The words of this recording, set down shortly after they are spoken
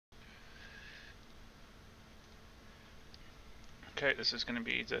Okay, this is going to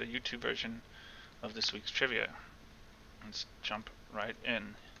be the YouTube version of this week's trivia. Let's jump right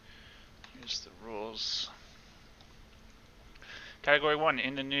in. Here's the rules. Category 1,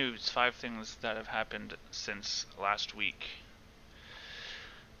 in the news, 5 things that have happened since last week.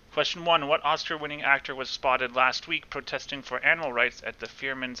 Question 1, what Oscar-winning actor was spotted last week protesting for animal rights at the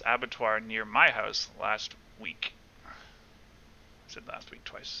Fearman's Abattoir near my house last week? I said last week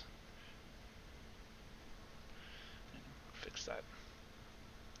twice. Fix that.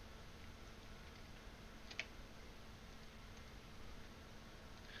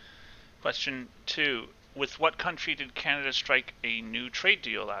 Question 2. With what country did Canada strike a new trade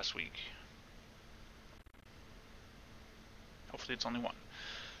deal last week? Hopefully it's only one.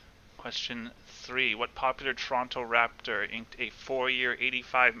 Question 3. What popular Toronto Raptor inked a 4-year,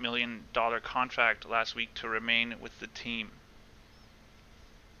 $85 million contract last week to remain with the team?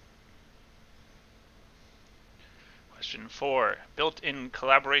 Question 4. Built in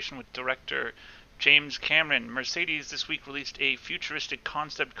collaboration with director James Cameron, Mercedes this week released a futuristic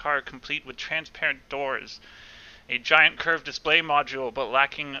concept car complete with transparent doors, a giant curved display module, but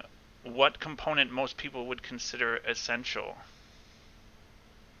lacking what component most people would consider essential.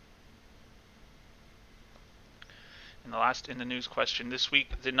 And the last in the news question. This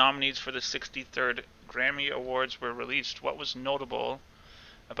week, the nominees for the 63rd Grammy Awards were released. What was notable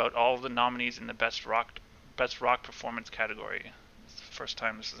about all of the nominees in the Best Rock Performance category? It's the first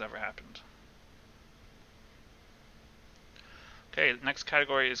time this has ever happened. Okay, the next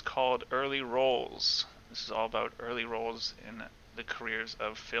category is called Early Roles. This is all about early roles in the careers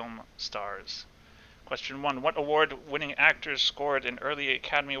of film stars. Question 1. What award-winning actor scored an early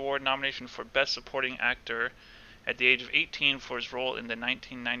Academy Award nomination for Best Supporting Actor at the age of 18 for his role in the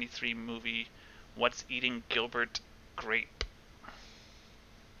 1993 movie What's Eating Gilbert Grape?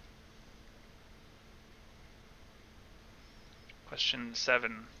 Question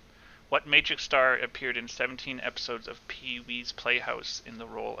 7. What Matrix star appeared in 17 episodes of Pee-wee's Playhouse in the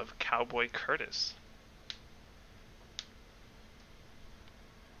role of Cowboy Curtis?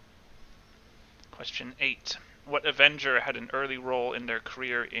 Question 8. What Avenger had an early role in their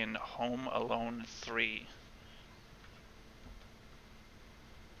career in Home Alone 3?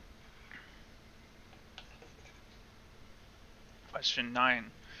 Question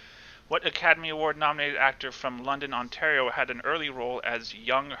 9. What Academy Award nominated actor from London, Ontario had an early role as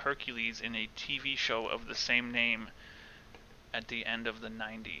young Hercules in a TV show of the same name at the end of the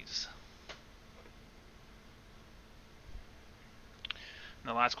 90s? And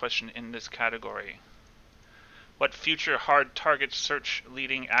the last question in this category. What future Hard Target search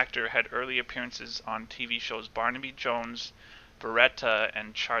leading actor had early appearances on TV shows Barnaby Jones, Beretta,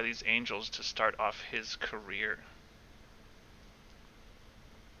 and Charlie's Angels to start off his career?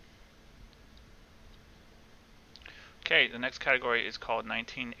 Okay, the next category is called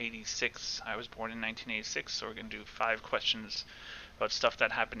 1986. I was born in 1986, so we're going to do 5 questions about stuff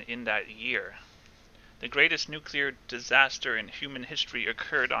that happened in that year. The greatest nuclear disaster in human history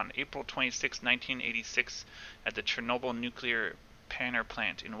occurred on April 26, 1986 at the Chernobyl nuclear power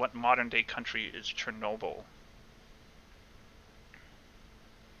plant. In what modern-day country is Chernobyl?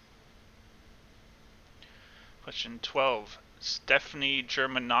 Question 12. Stephanie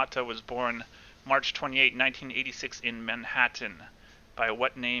Germanotta was born March 28, 1986 in Manhattan. By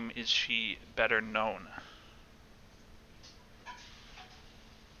what name is she better known?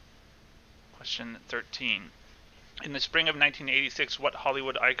 Question 13. In the spring of 1986, what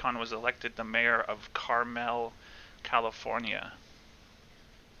Hollywood icon was elected the mayor of Carmel, California?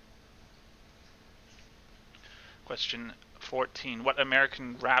 Question 14. What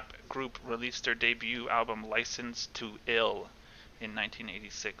American rap group released their debut album License to Ill in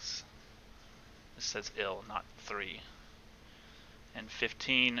 1986? This says ill, not 3. And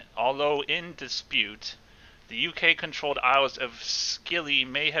 15. Although in dispute, the UK-controlled Isles of Scilly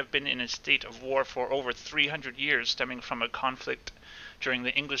may have been in a state of war for over 300 years, stemming from a conflict during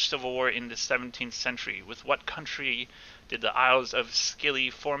the English Civil War in the 17th century. With what country did the Isles of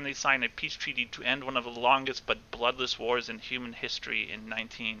Scilly formally sign a peace treaty to end one of the longest but bloodless wars in human history in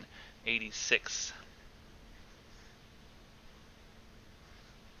 1986?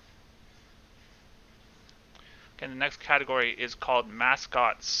 And the next category is called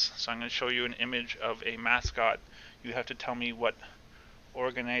mascots. So I'm going to show you an image of a mascot. You have to tell me what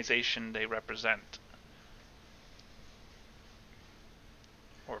organization they represent,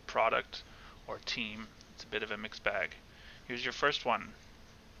 or product, or team. It's a bit of a mixed bag. Here's your first one.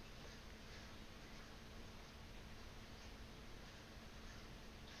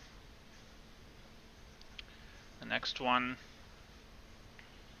 The next one.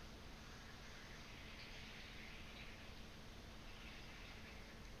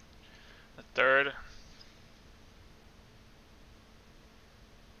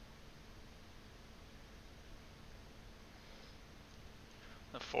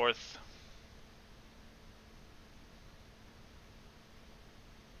 The fourth.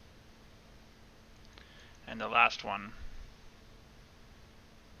 And the last one.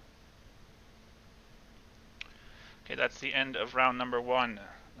 Okay, that's the end of round number 1.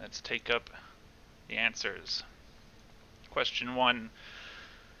 Let's take up the answers. Question 1.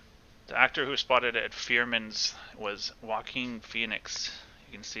 The actor who spotted at Fearman's was Joaquin Phoenix.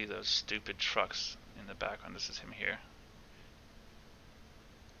 You can see those stupid trucks in the background. This is him here.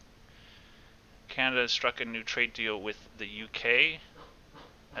 Canada struck a new trade deal with the UK,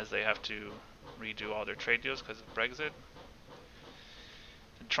 as they have to redo all their trade deals because of Brexit.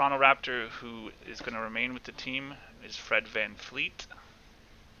 The Toronto Raptor who is going to remain with the team is Fred Van Fleet.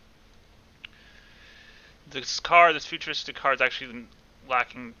 This futuristic car, is actually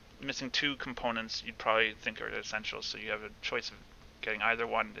missing 2 components you'd probably think are essential, so you have a choice of getting either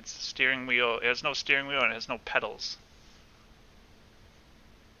one. It's the steering wheel. It has no steering wheel and it has no pedals.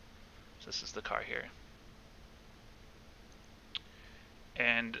 So this is the car here.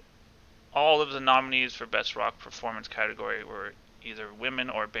 And all of the nominees for Best Rock Performance category were either women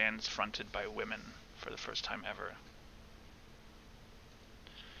or bands fronted by women for the first time ever.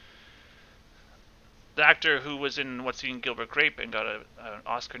 The actor who was in What's Eating Gilbert Grape and got an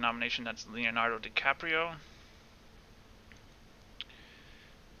Oscar nomination, that's Leonardo DiCaprio.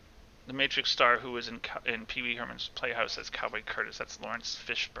 The Matrix star who was in Pee Wee Herman's Playhouse as Cowboy Curtis, that's Lawrence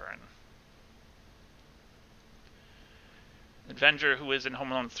Fishburne. The Avenger who is in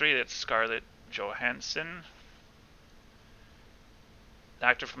Home Alone 3, that's Scarlett Johansson. The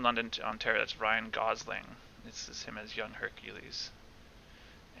actor from London, Ontario, that's Ryan Gosling. This is him as young Hercules.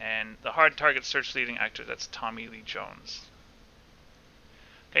 And the Hard Target Search leading actor, that's Tommy Lee Jones.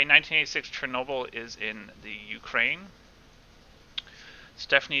 Okay, 1986 Chernobyl is in the Ukraine.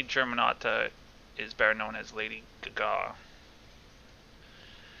 Stephanie Germanotta is better known as Lady Gaga.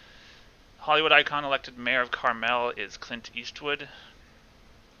 Hollywood icon elected mayor of Carmel is Clint Eastwood.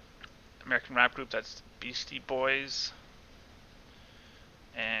 American rap group, that's Beastie Boys.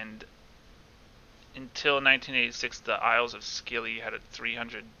 And until 1986, the Isles of Scilly had a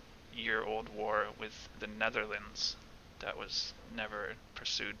 300-year-old war with the Netherlands that was never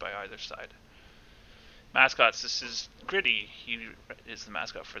pursued by either side. Mascots, this is Gritty. He is the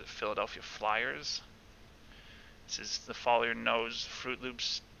mascot for the Philadelphia Flyers. This is the Follow Your Nose Fruit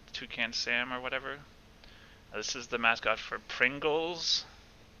Loops Toucan Sam or whatever. This is the mascot for Pringles.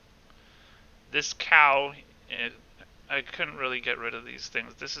 This cow, I couldn't really get rid of these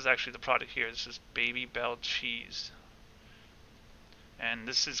things. This is actually the product here. This is Baby Bell Cheese. And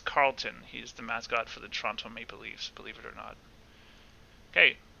this is Carlton. He's the mascot for the Toronto Maple Leafs, believe it or not.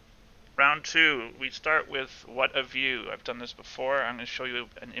 Okay, round 2. We start with What a View. I've done this before. I'm going to show you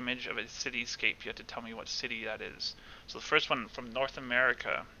an image of a cityscape. You have to tell me what city that is. So the first one from North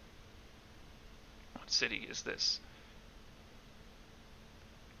America. What city is this?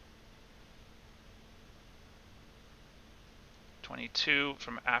 '22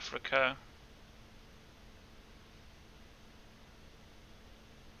 from Africa.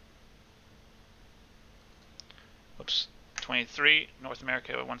 Oops, 23, North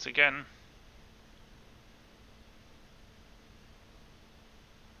America once again.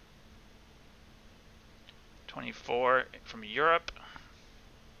 '24 from Europe.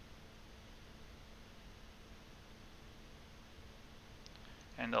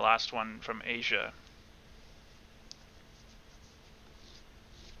 And the last one from Asia.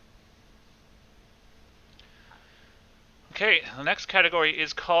 Okay, the next category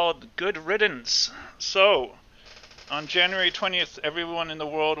is called Good Riddance. So, on January 20th, everyone in the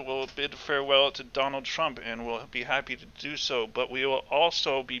world will bid farewell to Donald Trump, and we'll be happy to do so, but we will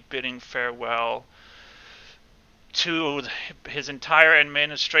also be bidding farewell to his entire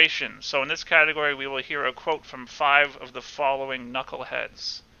administration. So in this category, we will hear a quote from 5 of the following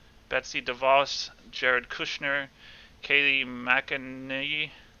knuckleheads: Betsy DeVos, Jared Kushner, Kayleigh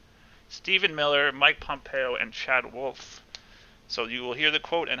McEnany, Stephen Miller, Mike Pompeo, and Chad Wolf. So you will hear the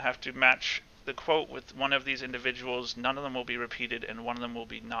quote and have to match the quote with one of these individuals. None of them will be repeated, and one of them will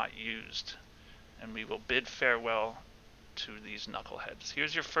be not used. And we will bid farewell to these knuckleheads.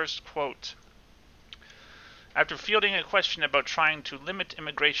 Here's your first quote. After fielding a question about trying to limit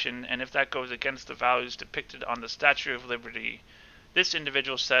immigration and if that goes against the values depicted on the Statue of Liberty, this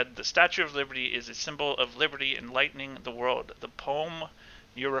individual said, "The Statue of Liberty is a symbol of liberty enlightening the world. The poem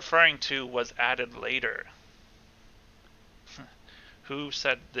you're referring to was added later." Who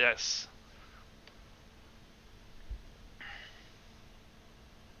said this?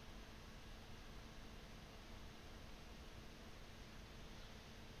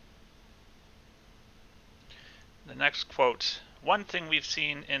 The next quote One thing we've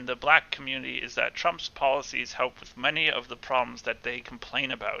seen in the black community is that Trump's policies help with many of the problems that they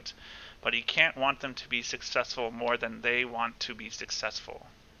complain about, but he can't want them to be successful more than they want to be successful.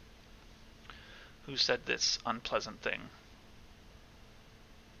 Who said this unpleasant thing?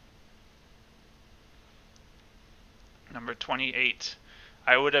 Number 28.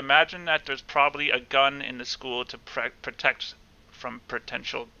 I would imagine that there's probably a gun in the school to protect from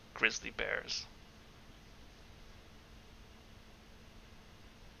potential grizzly bears.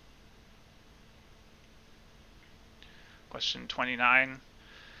 Question 29.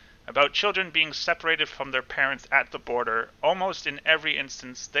 About children being separated from their parents at the border, almost in every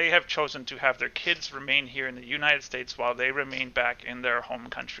instance, they have chosen to have their kids remain here in the United States while they remain back in their home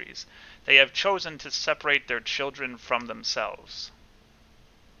countries. They have chosen to separate their children from themselves.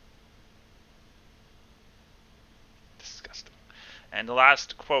 Disgusting. And the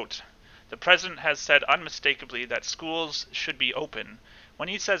last quote. The president has said unmistakably that schools should be open. When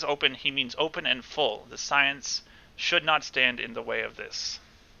he says open, he means open and full. The science should not stand in the way of this.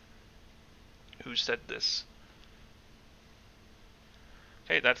 Who said this?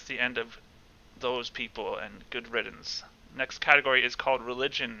 Okay, that's the end of those people, and good riddance. Next category is called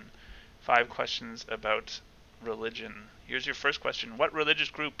religion. 5 questions about religion. Here's your first question. What religious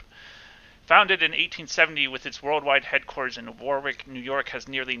group, founded in 1870 with its worldwide headquarters in Warwick, New York, has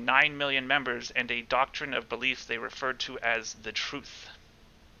nearly 9 million members and a doctrine of beliefs they refer to as the truth?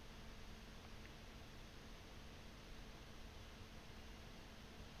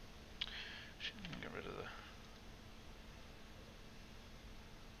 Get rid of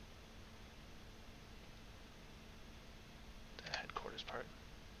the headquarters part.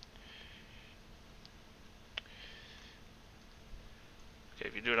 Okay,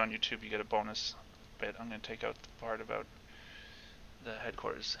 if you do it on YouTube, you get a bonus bit. I'm going to take out the part about the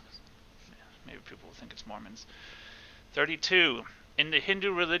headquarters. Maybe people will think it's Mormons. 32. In the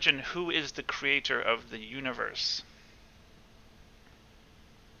Hindu religion, who is the creator of the universe?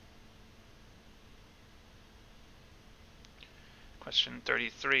 Question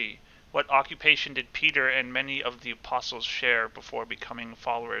 33. What occupation did Peter and many of the apostles share before becoming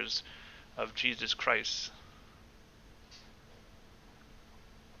followers of Jesus Christ?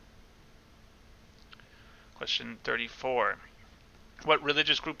 Question 34. What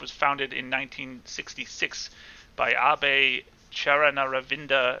religious group was founded in 1966 by Abhay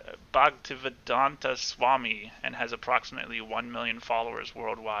Charanaravinda Bhaktivedanta Swami and has approximately 1 million followers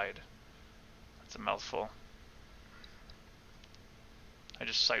worldwide? That's a mouthful. I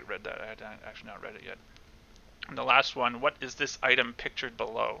just sight read that. I had actually not read it yet. And the last one, what is this item pictured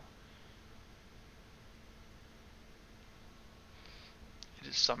below? It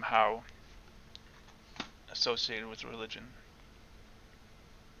is somehow associated with religion.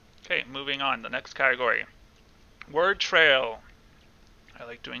 Okay, moving on. The next category. Word trail. I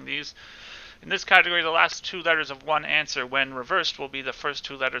like doing these. In this category, the last 2 letters of one answer, when reversed, will be the first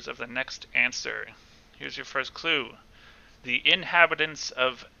 2 letters of the next answer. Here's your first clue. The inhabitants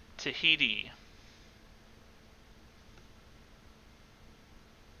of Tahiti.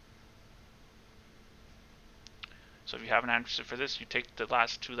 So if you have an answer for this, you take the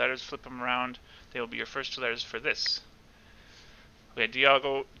last 2 letters, flip them around. They will be your first 2 letters for this. Okay,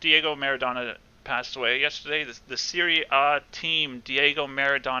 Diego Maradona passed away yesterday. The Serie A team, Diego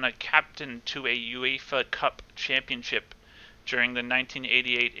Maradona, captained to a UEFA Cup championship during the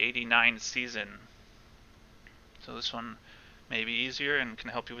 1988-89 season. So this one may be easier and can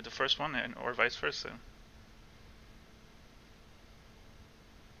help you with the first one, or vice versa.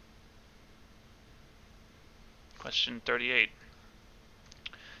 Question 38.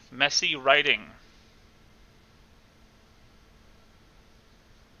 Messy writing.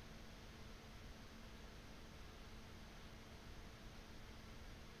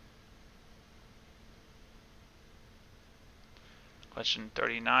 Question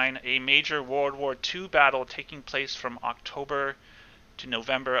 39. A major World War II battle taking place from October to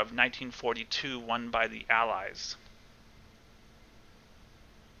November of 1942 won by the Allies.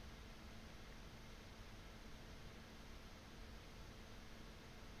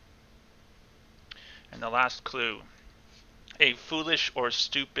 And the last clue. A foolish or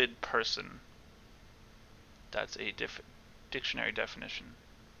stupid person. That's a dictionary definition.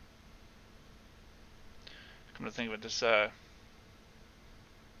 Come to think of it, this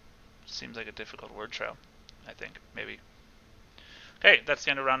seems like a difficult word trail, I think, maybe. Okay, that's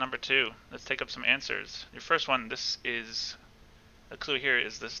the end of round number 2. Let's take up some answers. Your first one, this is, a clue here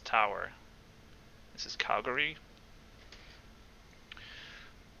is this tower. This is Calgary.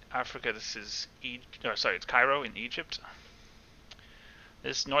 Africa, this is, it's Cairo in Egypt.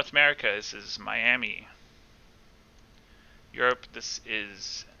 This North America, this is Miami. Europe, this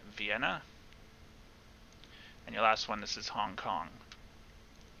is Vienna. And your last one, this is Hong Kong.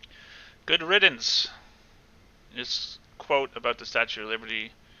 Good riddance. This quote about the Statue of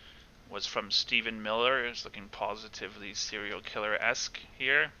Liberty was from Stephen Miller. It's looking positively serial killer-esque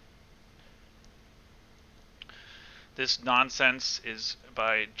here. This nonsense is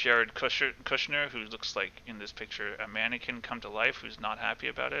by Jared Kushner, who looks like, in this picture, a mannequin come to life who's not happy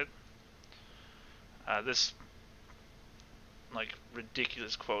about it. This like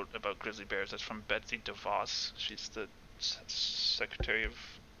ridiculous quote about grizzly bears, that's from Betsy DeVos. She's the Secretary of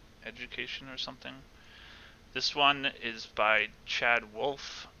Education or something. This one is by Chad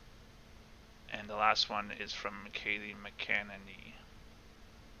Wolf, and the last one is from Kaylee McCannany.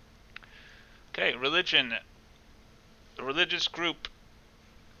 Okay, religion. A religious group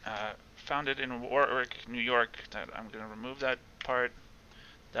founded in Warwick, New York. That I'm going to remove that part.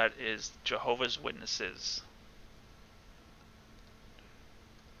 That is Jehovah's Witnesses.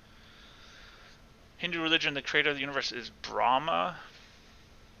 Hindu religion, the creator of the universe is Brahma.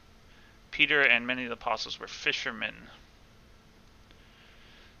 Peter and many of the apostles were fishermen.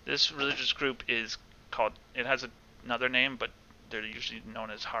 This religious group is called, it has another name, but they're usually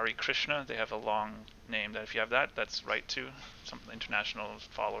known as Hare Krishna. They have a long name that if you have that, that's right too. Some international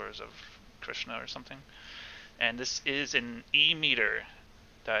followers of Krishna or something. And this is an E-meter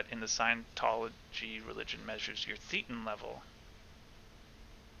that in the Scientology religion measures your thetan level.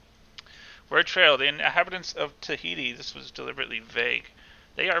 Word trail, the inhabitants of Tahiti, this was deliberately vague.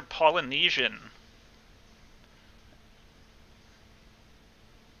 They are Polynesian.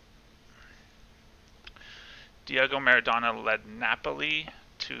 Diego Maradona led Napoli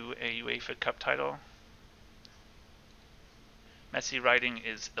to a UEFA Cup title. Messi writing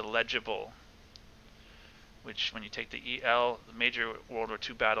is illegible, which when you take the EL, the major World War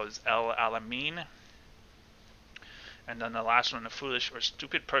II battle is El Alamein. And then the last one, a foolish or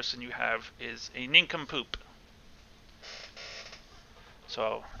stupid person you have, is a nincompoop.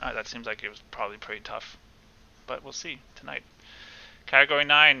 So that seems like it was probably pretty tough, but we'll see tonight. Category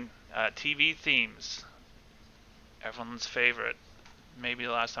 9, TV themes. Everyone's favorite. Maybe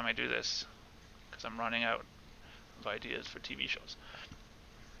the last time I do this, because I'm running out of ideas for TV shows.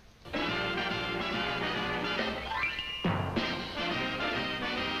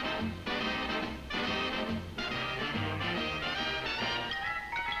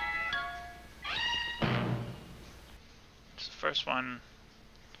 It's the first one.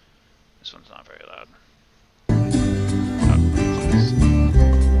 This one's not very loud.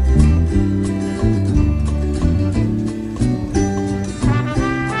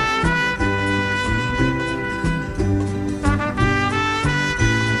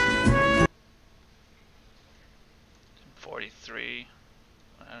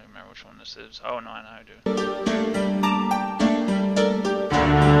 I don't remember which one this is. Oh, no, I know I do.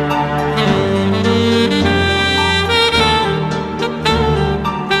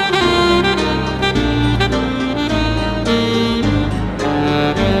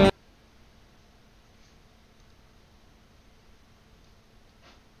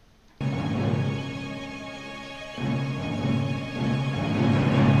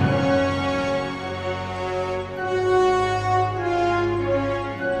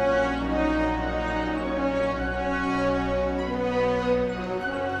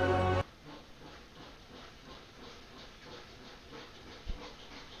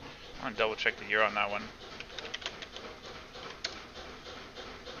 I'm gonna double check the year on that one.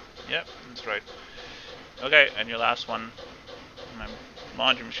 Yep, that's right. Okay, and your last one. My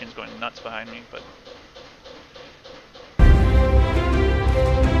laundry machine's going nuts behind me, but...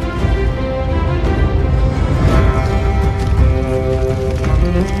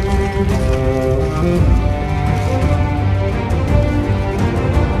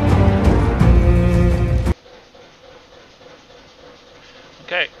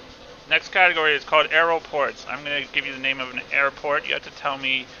 Okay, next category is called aeroports. I'm going to give you the name of an airport. You have to tell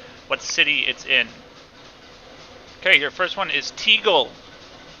me what city it's in. Okay, your first one is Tegel.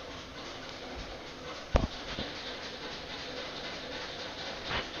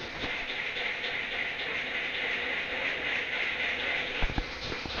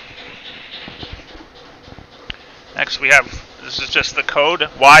 Next we have, this is just the code,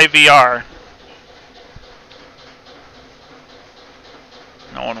 YVR.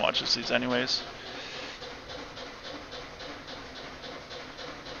 No one watches these anyways.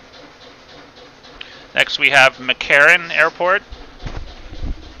 Next we have McCarran Airport.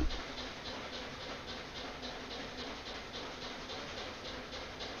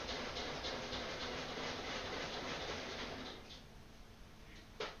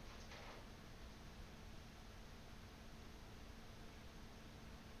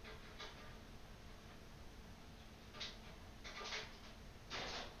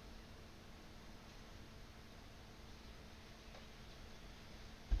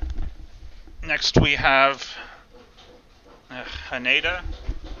 Next we have Haneda.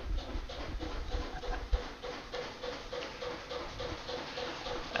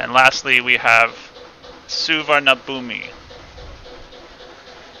 And lastly we have Suvarnabhumi.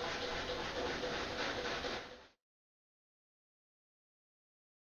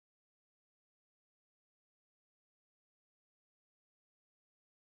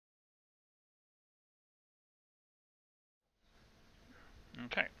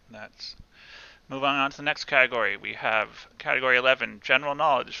 Okay, that's moving on to the next category. We have category 11, general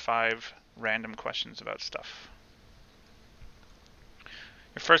knowledge, 5 random questions about stuff.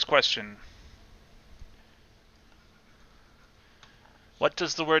 Your first question: what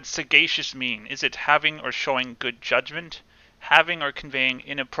does the word sagacious mean? Is it having or showing good judgment, having or conveying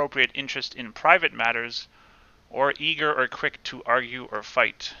inappropriate interest in private matters, or eager or quick to argue or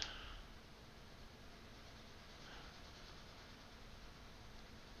fight?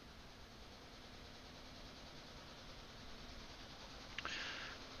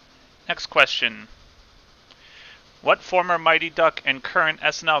 Next question: what former Mighty Duck and current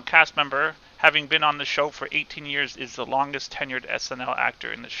SNL cast member, having been on the show for 18 years, is the longest tenured SNL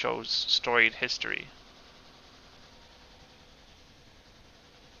actor in the show's storied history?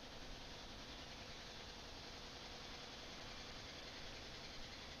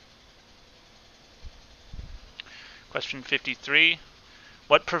 Question 53.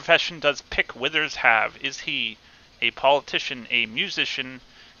 What profession does Pick Withers have? Is he a politician, a musician,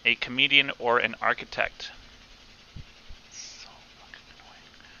 a comedian, or an architect? So fucking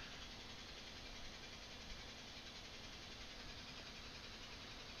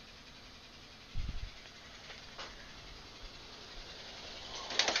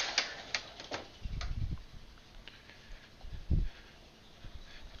annoying.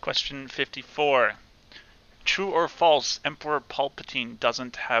 Question 54. True or false, Emperor Palpatine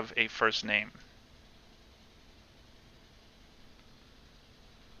doesn't have a first name?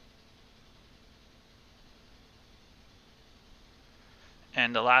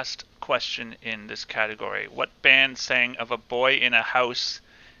 And the last question in this category: what band sang of a boy in a house?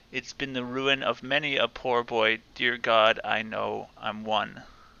 It's been the ruin of many a poor boy. Dear God, I know I'm one.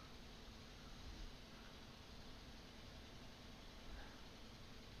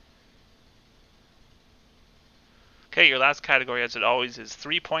 Okay, your last category, as it always is,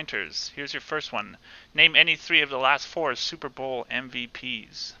 3 pointers. Here's your first one. Name any 3 of the last 4 Super Bowl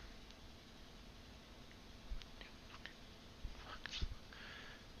MVPs.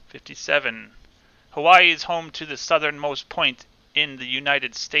 57. Hawaii is home to the southernmost point in the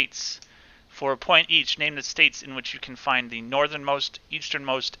United States. For a point each, name the states in which you can find the northernmost,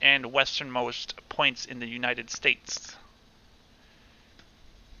 easternmost, and westernmost points in the United States.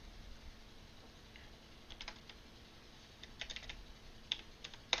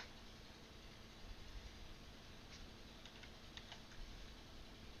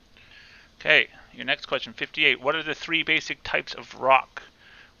 Okay, your next question, 58. What are the 3 basic types of rock?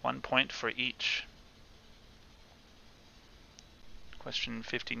 1 point for each. Question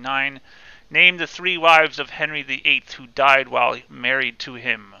 59. Name the 3 wives of Henry VIII who died while married to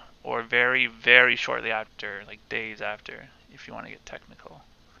him, or very, very shortly after, like days after, if you want to get technical.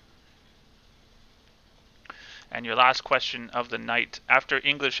 And your last question of the night. After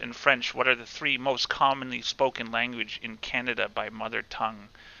English and French, what are the 3 most commonly spoken language in Canada by mother tongue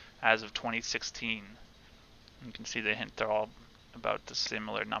as of 2016? You can see the hint, they're all about the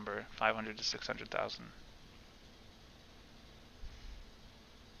similar number, 500 to 600,000.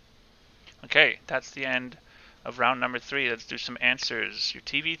 Okay, that's the end of round number 3. Let's do some answers. Your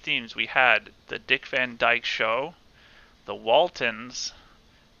TV themes: we had The Dick Van Dyke Show, The Waltons,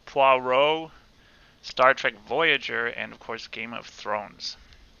 Poirot, Star Trek Voyager, and of course Game of Thrones.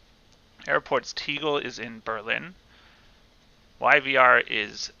 Airports: Tegel is in Berlin, YVR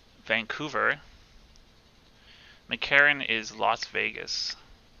is Vancouver, McCarran is Las Vegas,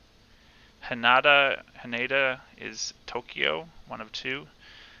 Haneda is Tokyo, one of 2,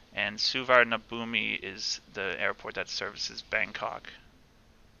 and Suvarnabhumi is the airport that services Bangkok.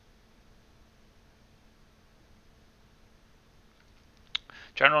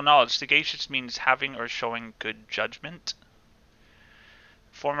 General knowledge: sagacious means having or showing good judgment.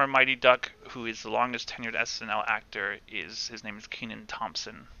 Former Mighty Duck, who is the longest tenured SNL actor, his name is Kenan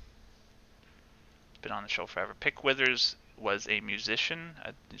Thompson. Been on the show forever. Pick Withers was a musician.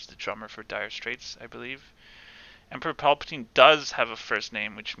 He's the drummer for Dire Straits, I believe. Emperor Palpatine does have a first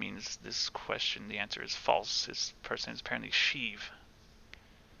name, which means this question, the answer is false. His first name is apparently Sheev.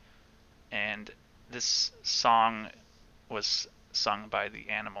 And this song was sung by the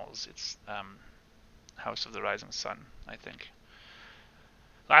Animals. It's House of the Rising Sun, I think.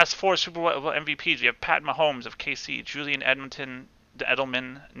 Last four Super Bowl MVPs. We have Pat Mahomes of KC, Julian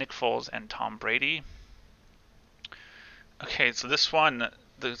Edelman, Nick Foles, and Tom Brady. Okay, so this one,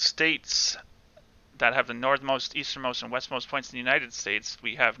 the states that have the northmost, easternmost, and westmost points in the United States,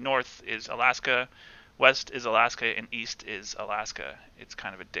 we have north is Alaska, west is Alaska, and east is Alaska. It's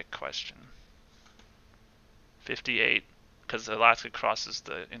kind of a dick question. 58, because Alaska crosses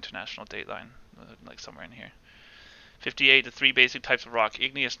the international date line, like somewhere in here. 58, the three basic types of rock: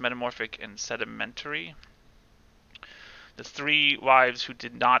 igneous, metamorphic, and sedimentary. The three wives who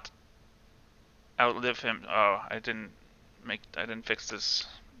did not outlive him. Oh, I didn't fix this.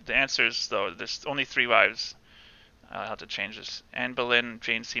 The answers, though, there's only three wives. I'll have to change this. Anne Boleyn,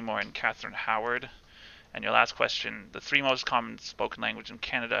 Jane Seymour, and Catherine Howard. And your last question, the three most common spoken language in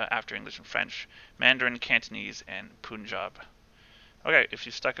Canada after English and French: Mandarin, Cantonese, and Punjab. Okay, if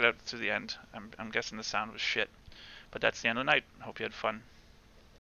you stuck it out to the end, I'm guessing the sound was shit. But that's the end of the night. Hope you had fun.